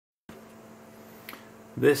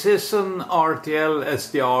This is an RTL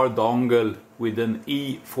SDR dongle with an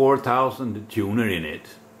E4000 tuner in it.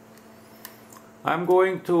 I'm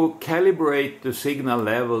going to calibrate the signal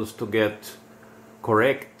levels to get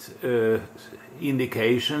correct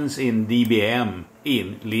indications in dBm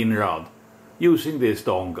in Linrad using this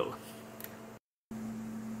dongle.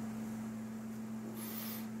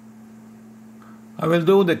 I will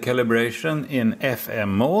do the calibration in FM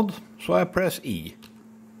mode, so I press E.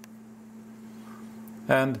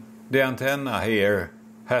 And the antenna here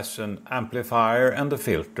has an amplifier and a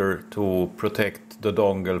filter to protect the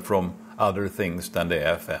dongle from other things than the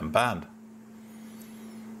FM band.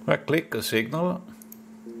 I click a signal.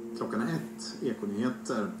 Klockan är 1,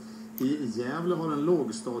 Ekonyheter. I Gävle har en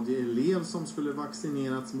lågstadieelev som skulle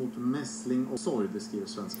vaccinerats mot mässling och sorg, det skriver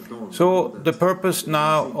Svenska Dagbladet. So the purpose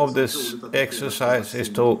now of this exercise is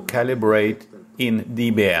to calibrate in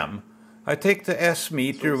dBm. I take the S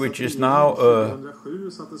meter, which is now a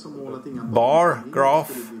bar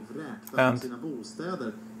graph, and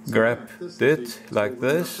grab it like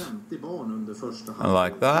this and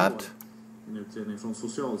like that.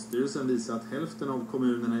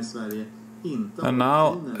 And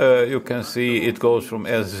now you can see it goes from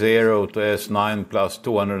S0 to S9 plus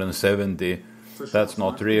 270. That's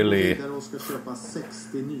not really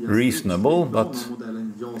reasonable, but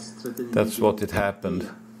that's what it happened.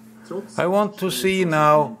 I want to see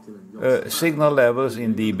now signal levels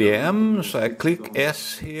in dBm, so I click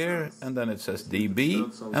S here and then it says dB,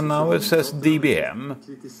 and now it says dBm.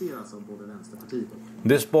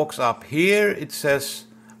 This box up here, it says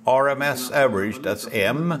RMS average, that's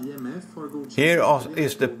M. Here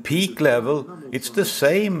is the peak level. It's the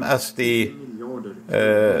same as the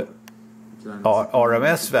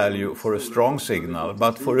RMS value for a strong signal,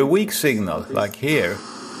 but for a weak signal, like here,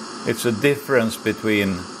 it's a difference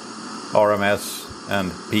between RMS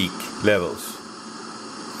and peak levels.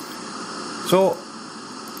 So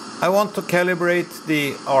I want to calibrate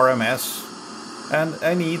the RMS, and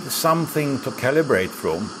I need something to calibrate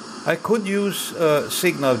from. I could use a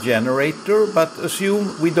signal generator, but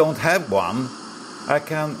assume we don't have one. I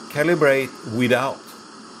can calibrate without.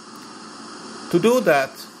 To do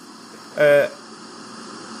that,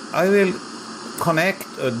 I will connect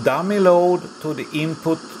a dummy load to the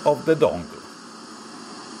input of the dongle.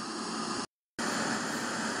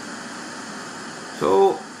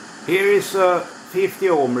 So here is a 50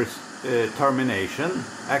 ohm termination,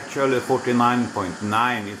 actually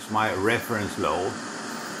 49.9, it's my reference load,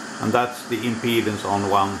 and that's the impedance on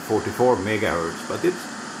 144 megahertz, but it's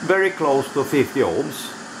very close to 50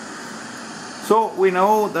 ohms. So we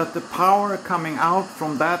know that the power coming out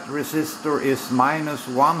from that resistor is minus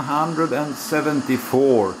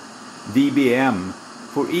 174 dBm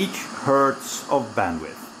for each hertz of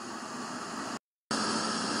bandwidth.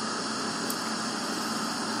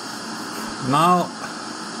 Now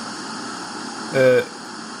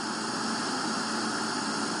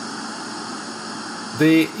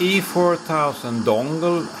the E4000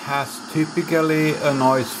 dongle has typically a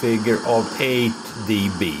noise figure of 8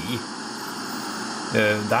 dB.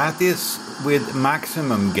 That is with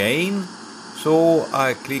maximum gain, so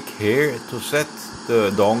I click here to set the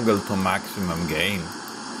dongle to maximum gain.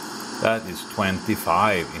 That is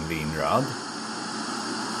 25 in Linrad.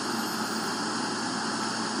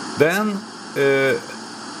 Then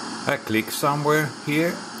I click somewhere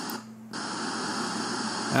here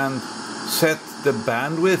and set the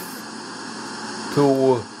bandwidth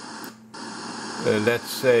to let's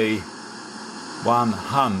say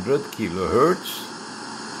 100 kilohertz,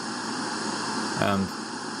 and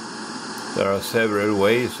there are several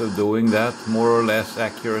ways of doing that more or less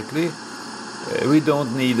accurately. We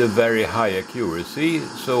don't need a very high accuracy,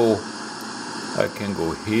 so I can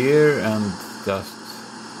go here and just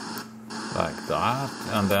like that,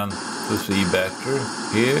 and then to see better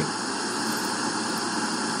here.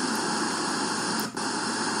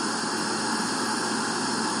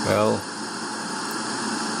 Well,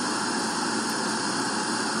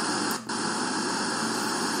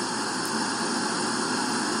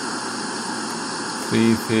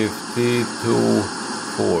 $350 to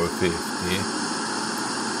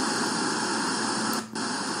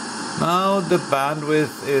 $450. Now the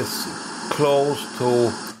bandwidth is close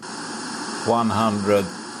to 100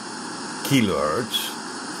 kilohertz.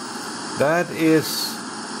 That is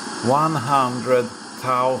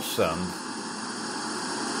 100,000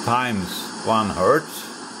 times 1 hertz.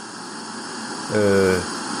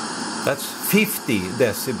 That's 50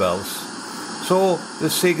 decibels. So the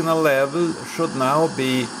signal level should now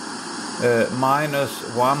be minus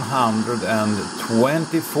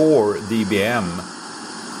 124 dBm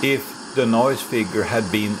if the noise figure had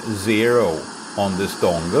been 0 on this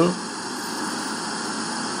dongle,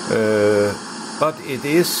 but it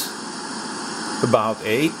is about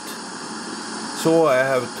 8, so I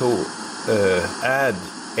have to add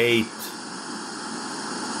 8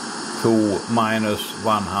 to minus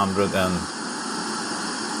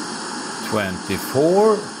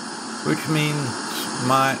 124, which means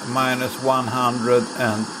minus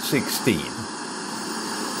 116.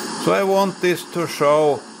 So I want this to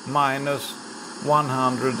show minus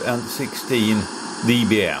 116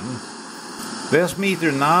 dBm. This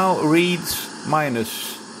meter now reads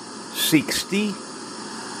minus 60,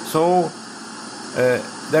 so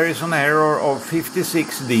there is an error of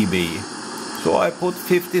 56 dB. So I put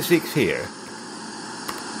 56 here.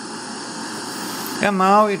 And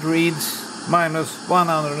now it reads minus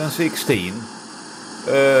 116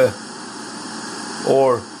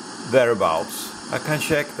 or thereabouts. I can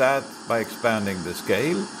check that by expanding the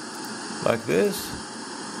scale like this.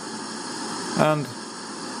 And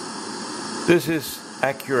this is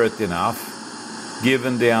accurate enough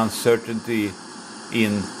given the uncertainty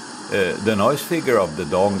in the noise figure of the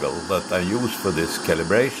dongle that I use for this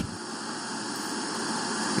calibration.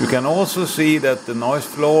 You can also see that the noise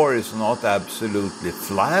floor is not absolutely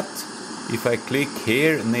flat. If I click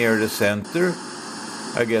here near the center,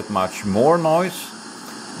 I get much more noise,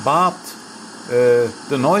 but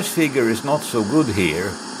the noise figure is not so good here,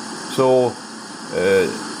 so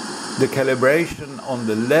the calibration on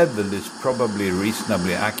the level is probably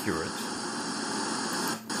reasonably accurate.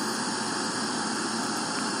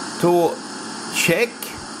 To check,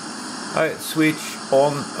 I switch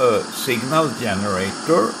on a signal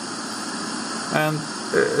generator and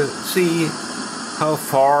see how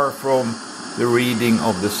far from the reading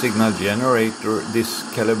of the signal generator this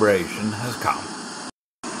calibration has come.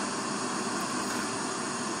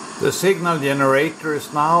 The signal generator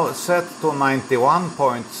is now set to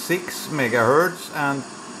 91.6 MHz and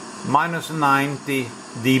minus 90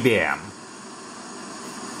 dBm.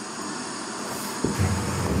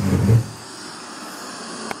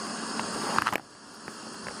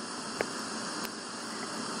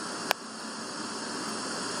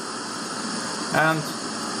 And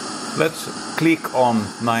let's click on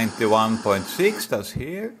 91.6, that's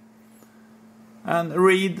here, and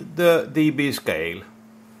read the dB scale.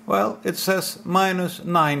 Well, it says minus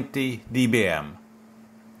 90 dBm.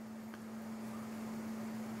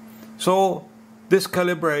 So this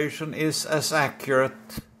calibration is as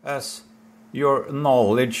accurate as your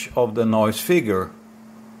knowledge of the noise figure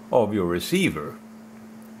of your receiver.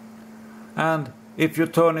 And if you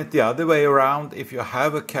turn it the other way around, if you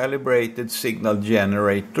have a calibrated signal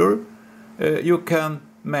generator, you can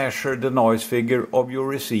measure the noise figure of your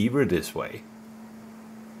receiver this way.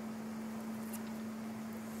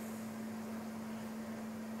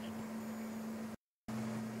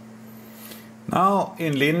 Now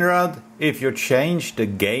in Linrad, if you change the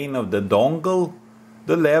gain of the dongle,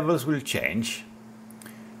 the levels will change.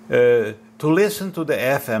 To listen to the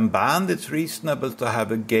FM band, it's reasonable to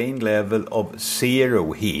have a gain level of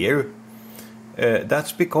 0 here.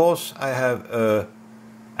 That's because I have an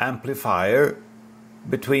amplifier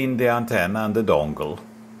between the antenna and the dongle,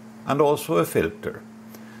 and also a filter.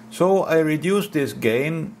 So I reduce this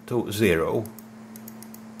gain to 0.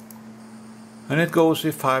 And it goes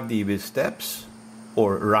with 5 dB steps,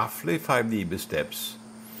 or roughly 5 dB steps.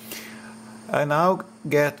 I now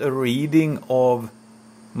get a reading of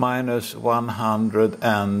minus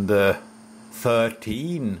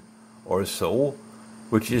 113 or so,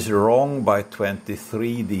 which is wrong by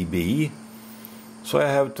 23 dB. So I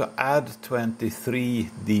have to add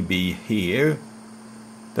 23 dB here.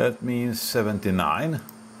 That means 79.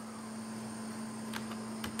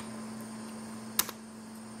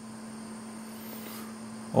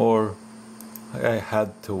 Or I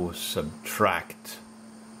had to subtract.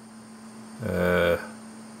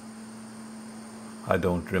 I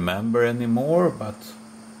don't remember anymore, but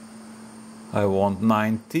I want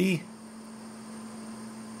 90.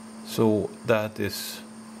 So that is,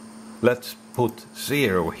 let's put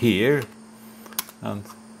 0 here, and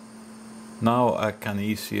now I can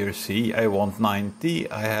easier see. I want 90,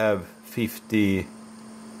 I have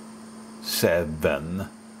 57.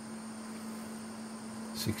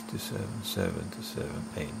 67, 77,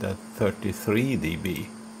 8, that's 33 dB.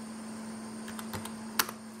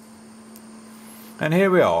 And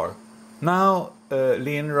here we are. Now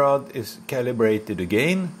Linrad is calibrated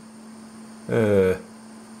again, and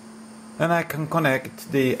I can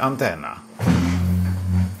connect the antenna.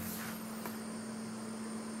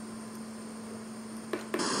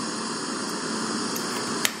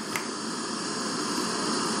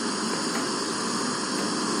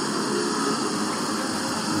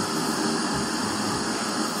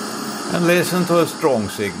 and listen to a strong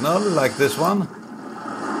signal like this one.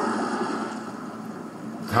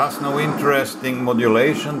 It has no interesting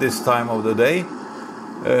modulation this time of the day,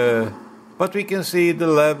 but we can see the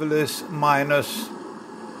level is minus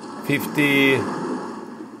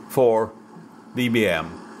 54 dBm.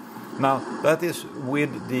 Now that is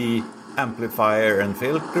with the amplifier and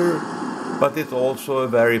filter, but it's also a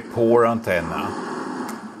very poor antenna.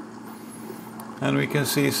 And we can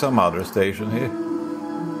see some other station here.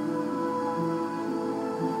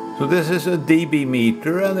 So this is a dB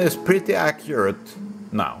meter and it's pretty accurate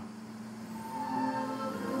now.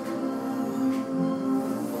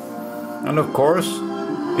 And of course,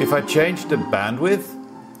 if I change the bandwidth,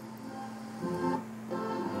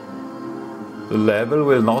 the level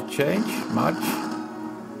will not change much.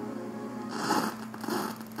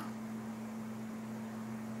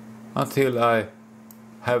 Until I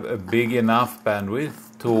have a big enough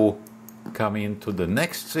bandwidth to come into the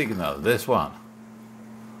next signal, this one.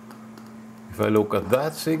 If I look at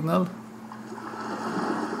that signal,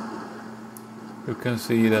 you can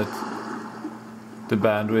see that the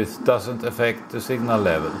bandwidth doesn't affect the signal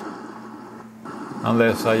level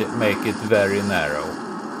unless I make it very narrow.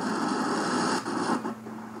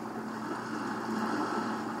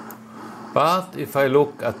 But if I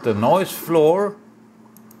look at the noise floor,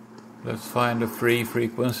 let's find a free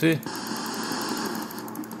frequency.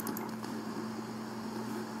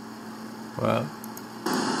 Well,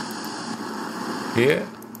 here,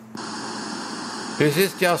 this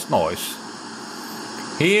is just noise.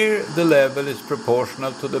 Here the level is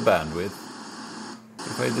proportional to the bandwidth.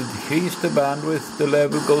 If I decrease the bandwidth, the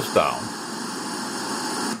level goes down.